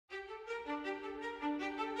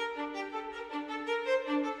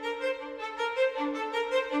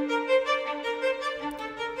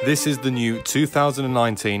This is the new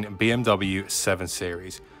 2019 BMW 7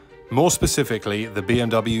 Series, more specifically the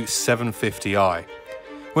BMW 750i.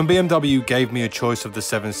 When BMW gave me a choice of the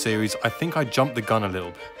 7 Series, I think I jumped the gun a little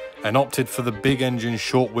bit and opted for the big engine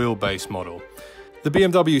short wheelbase model. The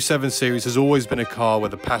BMW 7 Series has always been a car where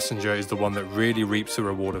the passenger is the one that really reaps the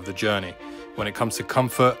reward of the journey. When it comes to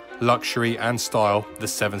comfort, luxury and style, the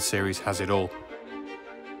 7 Series has it all.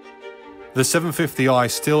 The 750i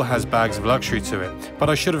still has bags of luxury to it, but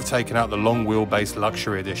I should have taken out the long wheelbase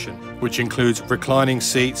luxury edition, which includes reclining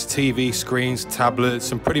seats, TV screens,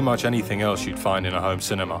 tablets and pretty much anything else you'd find in a home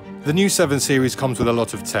cinema. The new 7 Series comes with a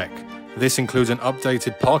lot of tech. This includes an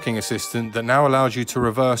updated parking assistant that now allows you to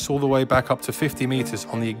reverse all the way back up to 50 meters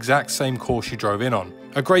on the exact same course you drove in on.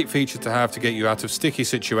 A great feature to have to get you out of sticky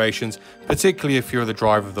situations, particularly if you're the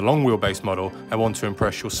driver of the long wheelbase model and want to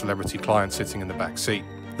impress your celebrity client sitting in the back seat.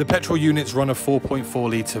 The petrol units run a 4.4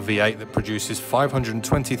 litre V8 that produces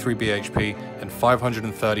 523 bhp and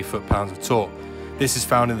 530 foot-pounds of torque. This is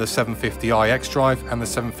found in the 750i xDrive and the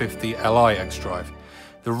 750Li xDrive.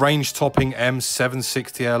 The range-topping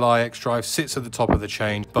M760Li xDrive sits at the top of the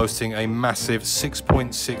chain, boasting a massive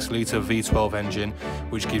 6.6 litre V12 engine,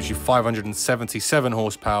 which gives you 577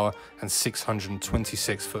 horsepower and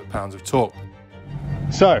 626 foot-pounds of torque.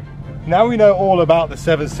 So, now we know all about the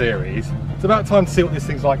 7 Series, it's about time to see what this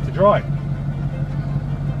thing's like to drive.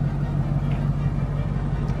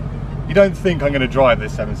 You don't think I'm going to drive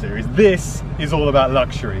this 7 Series. This is all about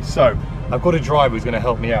luxury. So, I've got a driver who's going to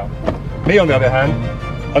help me out. Me, on the other hand,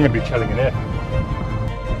 I'm going to be chilling in here.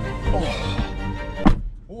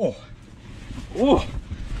 Oh. Oh.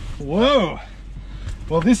 Whoa.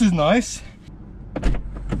 Well, this is nice.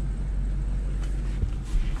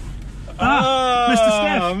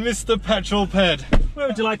 Mr. Petrol Ped. Where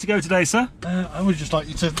would you like to go today, sir? I would just like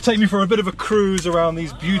you to take me for a bit of a cruise around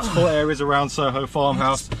these beautiful areas around Soho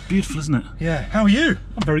Farmhouse. It's beautiful, isn't it? Yeah. How are you?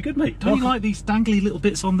 I'm very good, mate. Don't you like these dangly little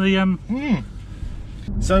bits on the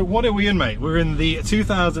So what are we in, mate? We're in the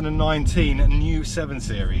 2019 new 7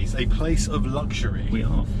 Series, a place of luxury. We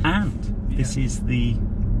are. And this is the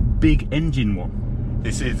big engine one.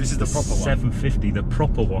 This is the proper one. 750, the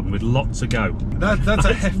proper one with lots of go. That's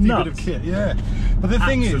a hefty bit of kit, yeah. But the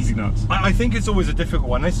thing is, I think it's always a difficult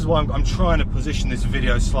one. This is why I'm trying to position this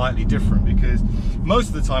video slightly different, because most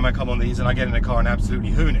of the time I come on these and I get in a car and absolutely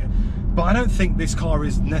hoon it. But I don't think this car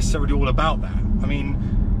is necessarily all about that. I mean,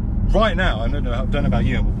 right now, I don't know about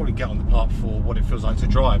you, and we'll probably get on the part for what it feels like to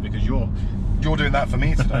drive, because you're doing that for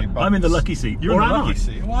me today. But I'm in the lucky seat. You're in the lucky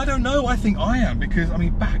seat. Well, I don't know. I think I am, because I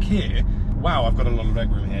mean, back here, wow, I've got a lot of leg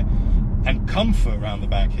room here, and comfort around the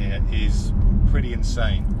back here is pretty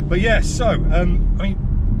insane. But yeah, so I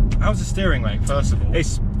mean, how's the steering, mate? First of all,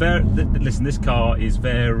 it's very. Listen, this car is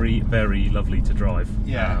very, very lovely to drive.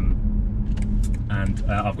 Yeah. And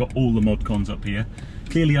I've got all the mod cons up here.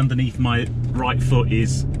 Clearly, underneath my right foot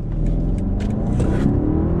is.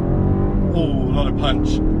 Oh, a lot of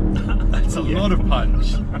punch. That's a lot of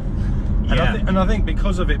punch. And I think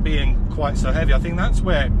because of it being quite so heavy, I think that's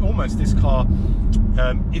where almost this car,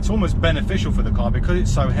 it's almost beneficial for the car, because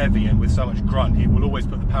it's so heavy and with so much grunt, it will always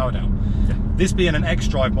put the power down. Yeah. This being an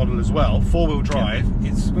xDrive model as well, 4-wheel drive,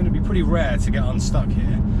 it's going to be pretty rare to get unstuck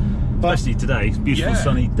here. But, especially today, it's a beautiful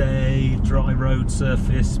sunny day, dry road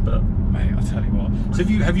surface, but... Mate, I'll tell you what. So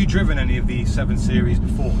have you driven any of the 7 Series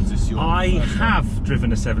before? Is this your first have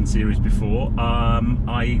driven a 7 Series before.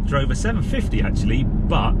 I drove a 750 actually,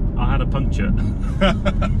 but I had a puncture.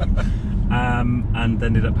 And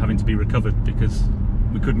ended up having to be recovered because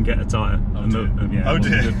we couldn't get a tyre. Oh dear. Oh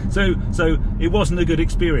dear. So it wasn't a good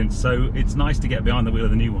experience, so it's nice to get behind the wheel of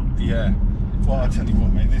the new one. Yeah. Well, I'll tell you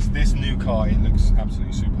what, mate, this new car, it looks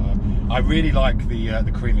absolutely superb. I really like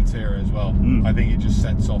the cream interior as well. I think it just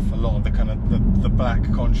sets off a lot of the kind of the black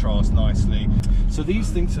contrast nicely. So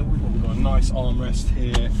these things, we've got a nice armrest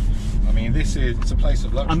here. I mean, it's a place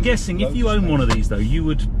of luxury. I'm guessing if you own one of these though, you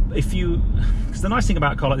would, because the nice thing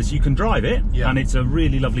about a car like this, you can drive it, and it's a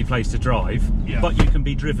really lovely place to drive, but you can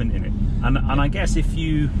be driven in it. And I guess if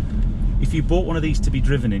you bought one of these to be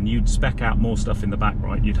driven in, you'd spec out more stuff in the back,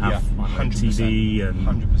 right? You'd have like a TV and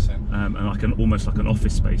 100%, and like almost like an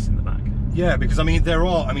office space in the back. Yeah, because I mean,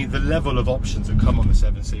 the level of options that come on the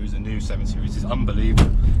 7 Series, the new 7 Series, is unbelievable.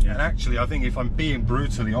 Yeah. And actually, I think if I'm being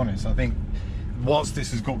brutally honest, I think whilst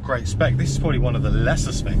this has got great spec, this is probably one of the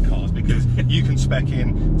lesser spec cars, because you can spec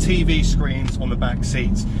in TV screens on the back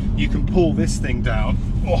seats, you can pull this thing down,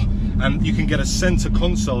 and you can get a center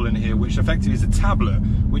console in here, which effectively is a tablet,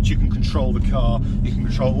 which you can control the car, you can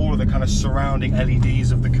control all of the kind of surrounding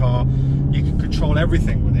LEDs of the car, you can control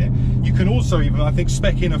everything with it. You can also even, I think,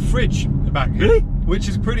 spec in a fridge back here. Really? which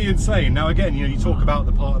is pretty insane. Now again, you know, you talk about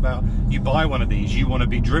the part about you buy one of these, you want to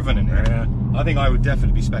be driven in it. Yeah. I think I would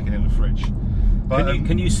definitely be specking in the fridge. But,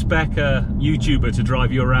 can you spec a YouTuber to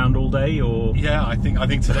drive you around all day, or? Yeah, I think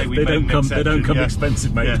today we they don't come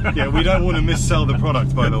expensive, mate. Yeah, we don't want to missell the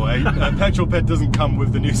product, by the way. Petrol Ped doesn't come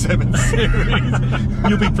with the new 7 Series.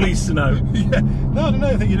 You'll be pleased to know. Yeah, no,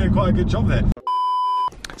 I think you're doing quite a good job there.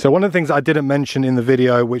 So one of the things I didn't mention in the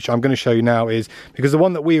video, which I'm going to show you now, is because the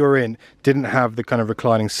one that we were in didn't have the kind of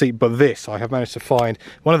reclining seat, but this, I have managed to find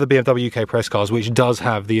one of the BMW UK press cars which does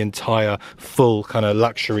have the entire full kind of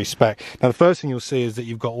luxury spec. Now the first thing you'll see is that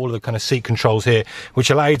you've got all of the kind of seat controls here, which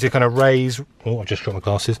allow you to kind of raise, oh, I've just dropped my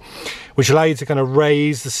glasses, which allow you to kind of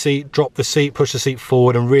raise the seat, drop the seat, push the seat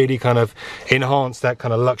forward, and really kind of enhance that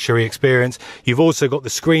kind of luxury experience. You've also got the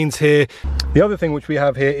screens here. The other thing which we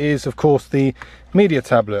have here is, of course, the media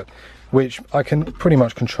tablet, which I can pretty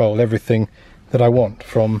much control everything that I want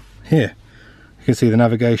from here. You can see the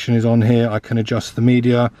navigation is on here. I can adjust the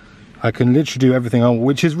media. I can literally do everything I want,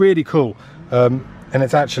 which is really cool. And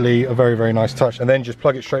it's actually a very, very nice touch. And then just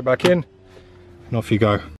plug it straight back in and off you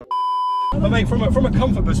go. But mate, from a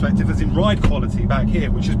comfort perspective, as in ride quality back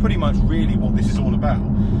here, which is pretty much really what this is all about,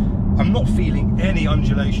 I'm not feeling any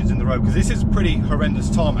undulations in the road, because this is pretty horrendous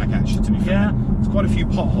tarmac actually, to be fair. Yeah. There's quite a few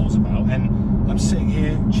potholes about, and I'm sitting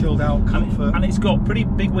here, chilled out, comfort. And it's got pretty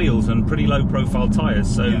big wheels and pretty low profile tyres,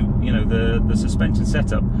 so yeah. You know, the suspension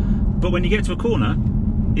setup. But when you get to a corner,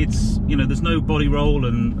 it's, you know, there's no body roll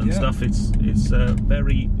and yeah. stuff. It's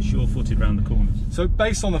very sure-footed around the corners. So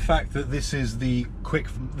based on the fact that this is the quick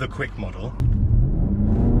model,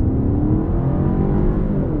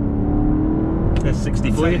 there's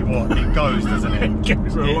 60 for you. What, it goes, doesn't it? It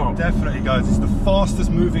goes a lot. It definitely goes. It's the fastest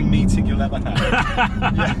moving meeting you'll ever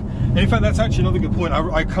have. Yeah. In fact, that's actually another good point.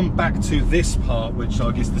 I come back to this part, which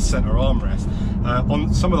I guess the center armrest.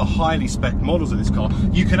 On some of the highly spec models of this car,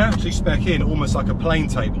 you can actually spec in almost like a plane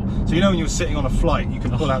table. So you know when you're sitting on a flight, you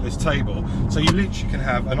can pull out this table. So you literally can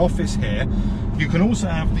have an office here. You can also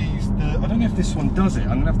have these, I don't know if this one does it,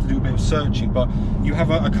 I'm gonna have to do a bit of searching, but you have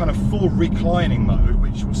a kind of full reclining mode,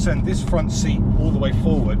 which will send this front seat all the way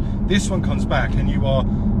forward. This one comes back and you are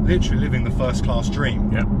literally living the first class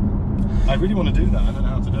dream. Yeah. I really want to do that. I don't know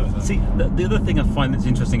how to do it though. See, the other thing I find that's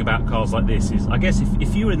interesting about cars like this is, I guess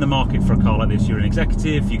if you're in the market for a car like this, you're an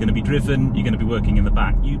executive, you're going to be driven, you're going to be working in the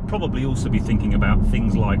back, you'd probably also be thinking about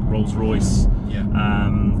things like Rolls-Royce, yeah.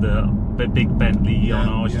 The big Bentley,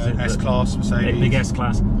 yeah, S-Class, Mercedes. Big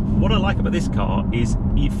S-Class. What I like about this car is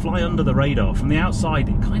you fly under the radar. From the outside,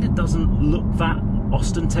 it kind of doesn't look that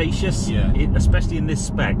ostentatious, yeah. Especially in this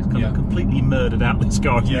spec. It's kind of completely murdered out this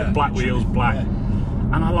car. Yeah, black wheels, black. Yeah.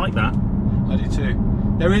 And I like that. I do too.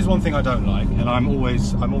 There is one thing I don't like, and I'm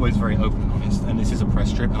always very open and honest, and this is a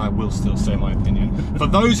press trip, and I will still say my opinion. For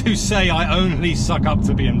those who say I only suck up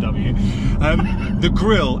to BMW, the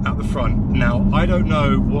grille at the front. Now, I don't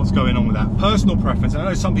know what's going on with that. Personal preference, and I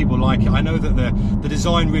know some people like it. I know that the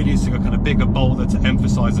design really is to go kind of bigger, bolder, to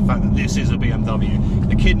emphasise the fact that this is a BMW.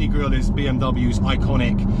 The kidney grille is BMW's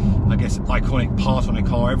iconic, I guess, iconic part on a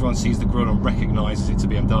car. Everyone sees the grille and recognises it's a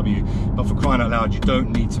BMW, but for crying out loud, you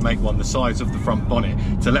don't need to make one the size of the front bonnet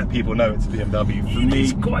to let people know it's a BMW. For me,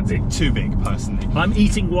 it's quite big. Too big, personally. I'm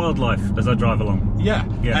eating wildlife as I drive along. Yeah.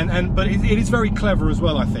 But it is very clever as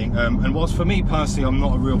well, I think. And whilst for me personally, I'm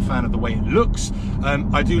not a real fan of the way it looks,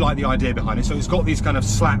 I do like the idea behind it. So it's got these kind of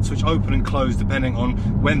slats which open and close depending on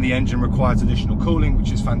when the engine requires additional cooling,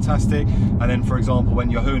 which is fantastic. And then, for example, when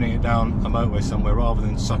you're hooning it down a motorway somewhere, rather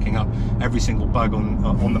than sucking up every single bug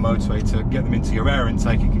on the motorway to get them into your air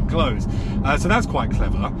intake, it can close. So that's quite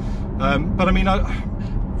clever. But I mean,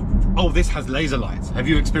 oh, this has laser lights. Have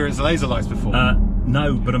you experienced laser lights before?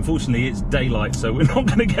 No, but unfortunately it's daylight, so we're not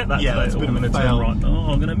going to get that today. It's a bit of a fail. Right.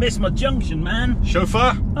 Oh, I'm going to miss my junction, man.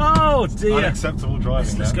 Chauffeur? Oh dear. Unacceptable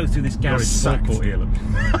driving. Let's go through this garage forecourt here. Look,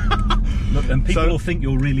 look, and people will think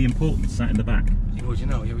you're really important sat in the back. Well, you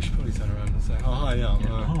know, yeah, we should probably turn around and say, oh, hi,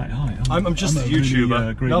 hi. I'm just a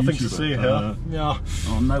YouTuber. Really, Nothing YouTuber. to see here. Yeah.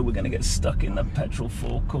 Oh no, we're going to get stuck in the petrol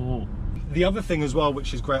forecourt. The other thing as well,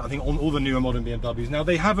 which is great, I think, on all the newer modern BMWs, now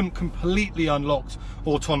they haven't completely unlocked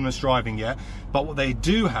autonomous driving yet, but what they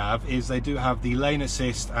do have is they do have the lane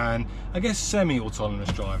assist and, I guess,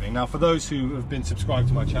 semi-autonomous driving. Now, for those who have been subscribed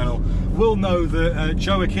to my channel, will know that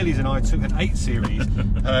Joe Achilles and I took an 8 Series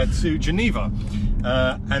to Geneva,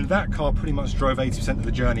 and that car pretty much drove 80% of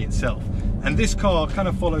the journey itself. And this car kind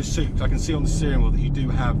of follows suit. I can see on the steering wheel that you do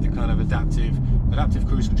have the kind of adaptive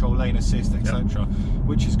cruise control, lane assist, etc.,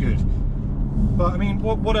 which is good. But I mean,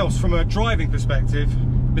 what else from a driving perspective?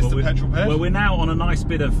 Mr. Petrol Ped. Well, we're now on a nice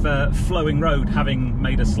bit of flowing road, having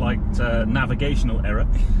made a slight navigational error.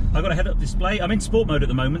 I've got a head-up display. I'm in sport mode at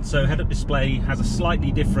the moment, so head-up display has a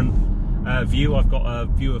slightly different view. I've got a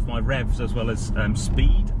view of my revs as well as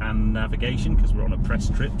speed and navigation, because we're on a press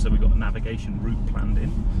trip, so we've got a navigation route planned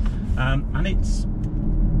in. And it's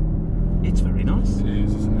very nice. It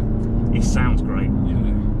is, isn't it? It sounds great.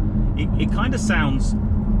 Yeah. It kind of sounds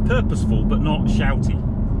purposeful, but not shouty.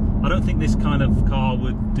 I don't think this kind of car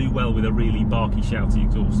would do well with a really barky, shouty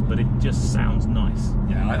exhaust, but it just sounds nice.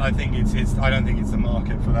 Yeah, I think it's. I don't think it's the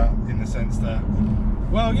market for that, in the sense that,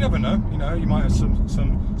 well, you never know. You know, you might have some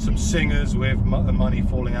singers with money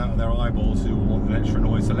falling out of their eyeballs who want an extra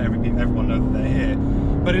noise to let everyone know that they're here.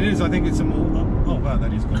 But it is. I think it's a more. Oh wow,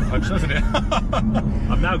 that is got a punch, doesn't it?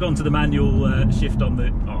 I've now gone to the manual shift on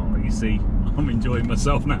the. Oh, you see, I'm enjoying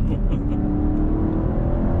myself now.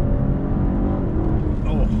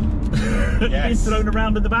 Yes. Been thrown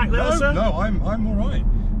around in the back there, sir? No, I'm all right.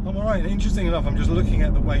 I'm all right. Interesting enough, I'm just looking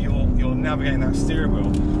at the way you're navigating that steering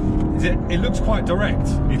wheel. It looks quite direct.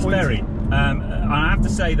 It's very. I have to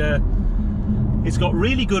say it's got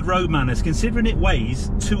really good road manners, considering it weighs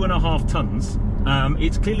 2.5 tons.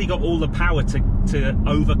 It's clearly got all the power to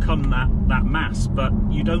overcome that mass, but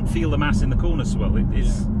you don't feel the mass in the corners so well.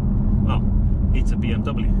 It's a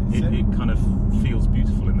BMW. It kind of feels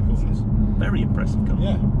beautiful in the corners. Very impressive car.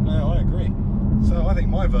 Yeah, no, I agree. So I think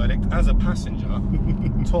my verdict as a passenger,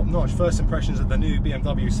 top notch. First impressions of the new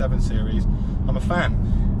BMW 7 Series. I'm a fan.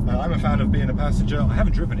 I'm a fan of being a passenger. I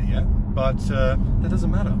haven't driven it yet, but that doesn't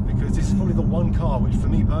matter, because this is probably the one car which, for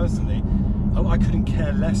me personally, I couldn't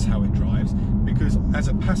care less how it drives, because as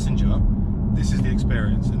a passenger, this is the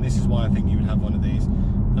experience, and this is why I think you would have one of these.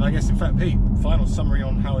 And I guess, in fact, Pete, final summary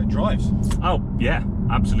on how it drives. Oh, yeah,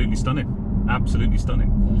 absolutely stunning. Absolutely stunning.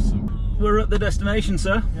 Awesome. We're at the destination,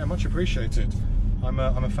 sir. Yeah, much appreciated. I'm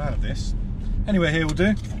a fan of this. Anyway, here will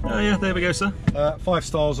do. Oh, yeah, there we go, sir. 5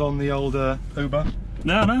 stars on the old Uber.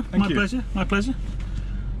 No, Thank you. Pleasure, my pleasure.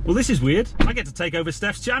 Well, this is weird. I get to take over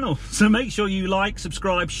Stef's channel, so make sure you like,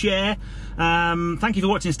 subscribe, share. Thank you for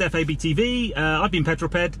watching Stef ABtv. I've been Petrol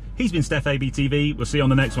Ped. He's been Stef ABtv. We'll see you on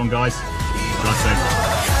the next one, guys. Nice day.